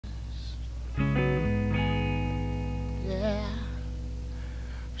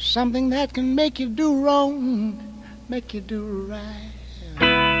Something that can make you do wrong, make you do right.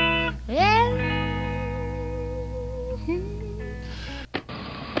 Yeah.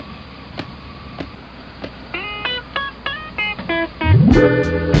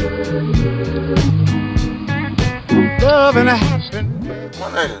 Love and happen. My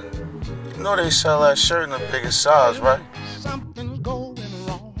nigga, you know they sell that shirt in the biggest size, right? Something's going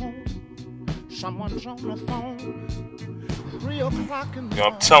wrong. Someone's on the phone. 3 o'clock in the Yo,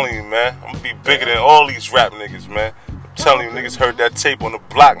 I'm telling you, man, I'm gonna be bigger than all these rap niggas, man. I'm telling you, niggas heard that tape on the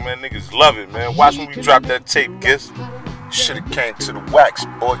block, man. Niggas love it, man. Watch when we drop that tape, Gis. Should've came to the wax,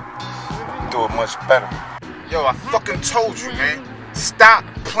 boy. Do it much better. Yo, I fucking told you, man. Stop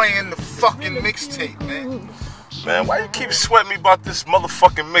playing the fucking mixtape, man. Man, why you keep sweating me about this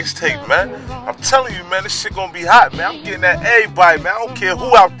motherfucking mixtape, man? I'm telling you, man, this shit gonna be hot, man. I'm getting at everybody, man. I don't care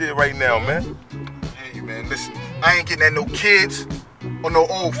who out there right now, man. Hey, man, listen. I ain't getting at no kids or no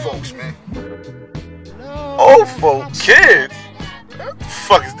old folks, man. Old folk, kids? What the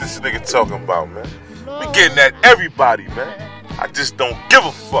fuck is this nigga talking about, man? We getting at everybody, man. I just don't give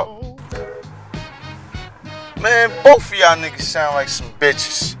a fuck. Man, both of y'all niggas sound like some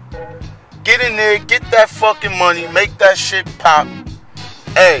bitches. Get in there, get that fucking money, make that shit pop.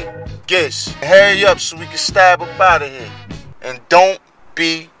 Hey, Gis, hurry up so we can stab up out of here. And don't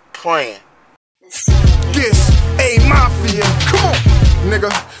be playing. Gis, A-Mafia, come on,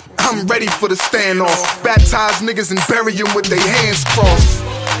 nigga. I'm ready for the standoff. Baptize niggas and bury them with their hands crossed.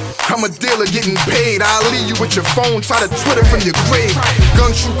 I'm a dealer getting paid. I'll leave you with your phone, try to Twitter from your grave.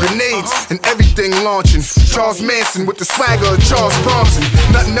 Gun shoot grenades and everything launching. Charles Manson with the swagger of Charles Bronson.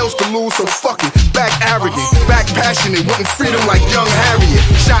 Nothing else to lose, so fuck it. Back arrogant, back passionate, wanting freedom like young Harriet.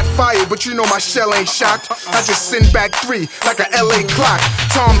 Shot fired, but you know my shell ain't shocked. I just send back 3 like a LA clock.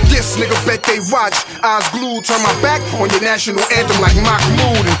 Tom Gis, nigga, bet they watch. Eyes glued, turn my back on your national anthem like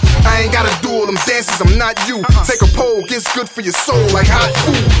Mahmoud. And I ain't gotta do all them dances, I'm not you. Take a poll, gets good for your soul like hot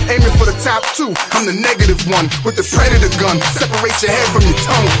food. Aiming for the top 2, I'm the negative one with the predator gun. Separate your head from your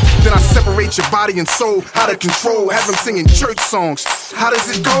tongue, then I separate your body and soul. Out of control, have them singing church songs. How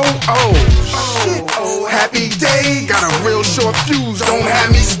does it go? Oh, shit. Happy day, got a real short fuse, don't have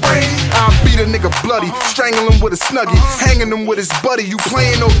me spray. I'll beat a nigga bloody, strangle him with a snuggie, hanging him with his buddy. You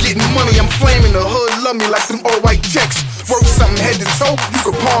playing or getting money, I'm flaming. The hood love me like them all white checks. Work something head to toe, you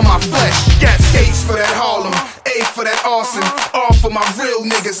can palm my flesh. Yes, H for that Harlem, A for that arson, R for my real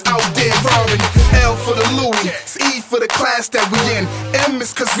niggas out there robbing. L for the Louis, E for the class that we in, M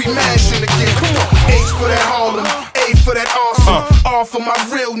is cause we mashing again. H for that Harlem, A for that arson, R for my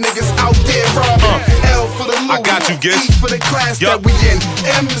real niggas out there robbing. L for the Louis, I got you, Gis. E for the class that we in,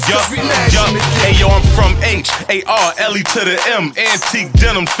 M is cause we mashing again. Hey yo, I'm from H.A.R.L.E to the M. Antique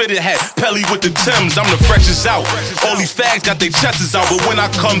denim, fitted hat, Pelly with the Timbs. I'm the freshest out. All these fags got their chests out, but when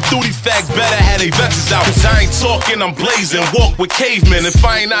I come through, these fags better have their vests out. Cause I ain't talking, I'm blazing, walk with cavemen. If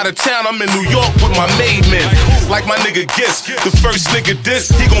I ain't out of town, I'm in New York with my maid men. Like my nigga Gis, the first nigga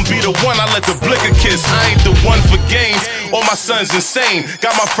diss, he gon' be the one I let the blicker kiss. I ain't the one for games, all my sons insane.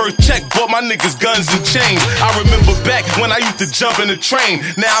 Got my first check, bought my niggas guns and chains. I remember back when I used to jump in the train.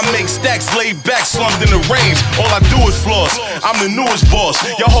 Now I make stacks, laid back, slumped in the range. All I do is floss, I'm the newest boss.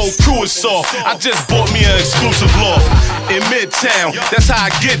 Your whole crew is soft, I just bought me an exclusive loft. In Midtown, that's how I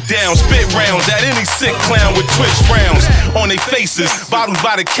get down. Spit rounds at any sick clown with twitch frowns on their faces, bottles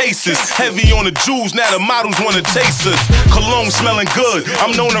by the cases. Heavy on the jewels, now the models wanna taste us. Cologne smelling good,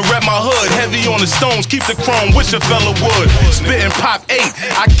 I'm known to rep my hood. Heavy on the stones, keep the chrome, wish a fella would. Spittin' pop 8,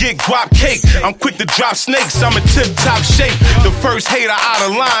 I get guap cake. I'm quick to drop snakes, I'm in tip-top shape. The first hater out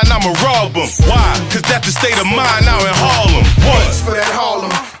of line, I'ma rob him. Why? Cause that's the state of mind out in Harlem. What? H for that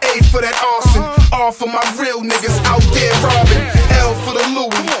Harlem, A for that arson, R for my real niggas out there robbing. L for the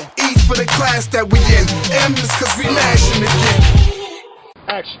Louis, E for the class that we in, M is cause we mashing again.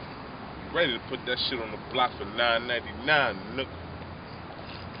 Action. Ready to put that shit on the block for $9.99, nook.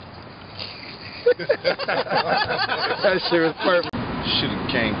 That shit was perfect. Should've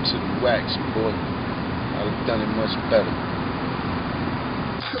came to the wax, boy. I'd have done it much better.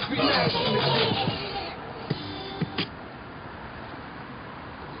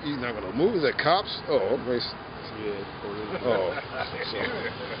 He's not gonna move? Is that cops? Oh, yeah. Oh.